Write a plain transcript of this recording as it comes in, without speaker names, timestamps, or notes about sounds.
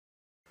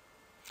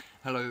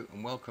Hello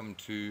and welcome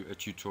to a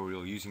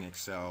tutorial using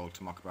Excel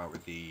to muck about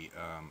with the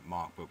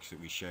Markbooks that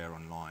we share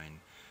online,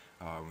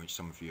 which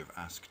some of you have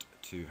asked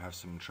to have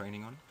some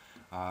training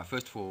on.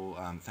 First of all,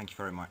 thank you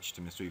very much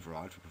to Mr.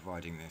 Everard for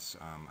providing this,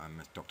 and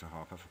Dr.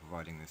 Harper for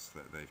providing this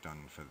that they've done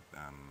for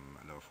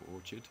Lower Fort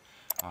Orchard.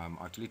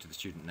 I've deleted the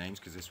student names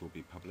because this will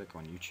be public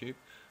on YouTube.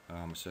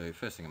 So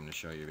first thing I'm going to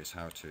show you is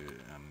how to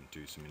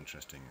do some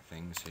interesting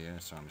things here.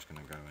 So I'm just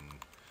going to go and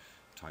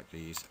type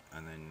these,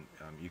 and then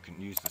you can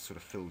use the sort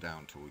of fill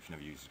down tool if you've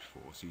never used it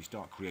before. So you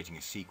start creating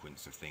a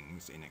sequence of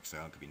things in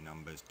Excel. It could be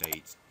numbers,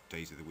 dates,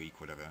 days of the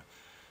week, whatever.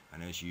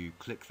 And as you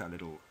click that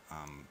little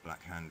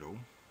black handle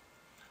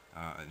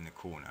in the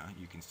corner,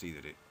 you can see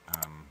that it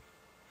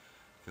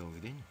fills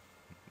it in.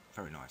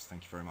 Very nice,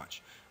 thank you very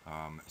much.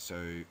 I'll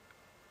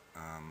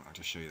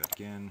just show you that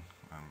again.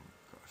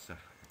 Got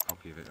a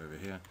copy of it over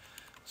here.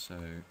 So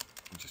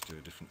I'll just do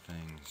a different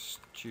thing.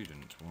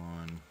 Student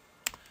 1,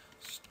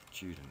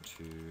 student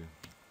 2,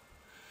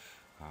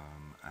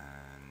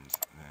 and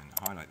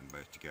then highlight them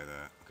both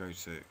together. Go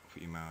to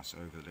put your mouse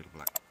over the little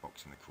black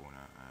box in the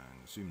corner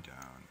and zoom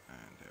down,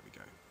 and there we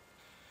go.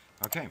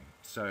 Okay,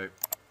 so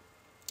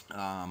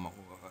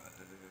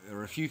there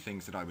are a few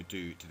things that I would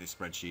do to this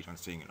spreadsheet on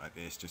seeing it like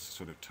this, just to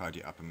sort of tidy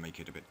it up and make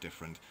it a bit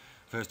different.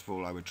 First of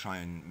all, I would try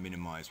and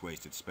minimize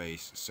wasted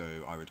space, so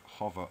I would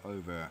hover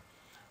over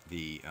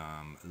the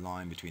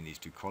line between these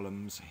two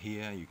columns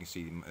here. You can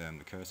see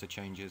the cursor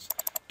changes.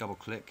 Double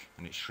click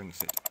and it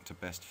shrinks it to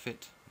best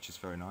fit, which is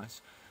very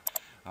nice.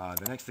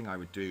 The next thing I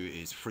would do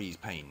is freeze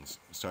panes.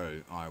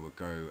 So I would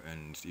go,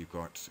 and you've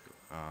got,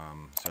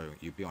 so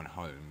you'd be on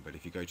home, but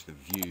if you go to the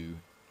view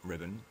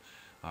ribbon,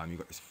 you've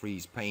got this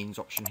freeze panes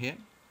option here,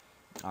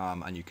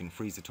 and you can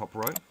freeze the top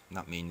row. And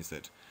that means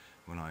that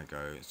when I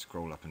go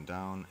scroll up and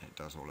down, it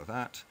does all of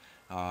that,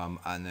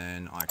 and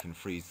then I can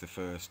freeze the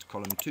first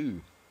column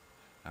too.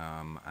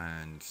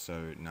 And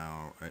so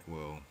now it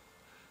will,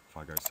 if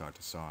I go side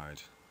to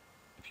side,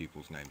 the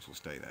pupils' names will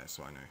stay there,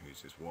 so I know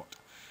whose is what,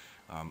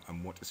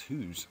 and what is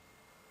whose.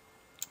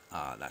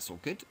 That's all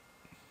good.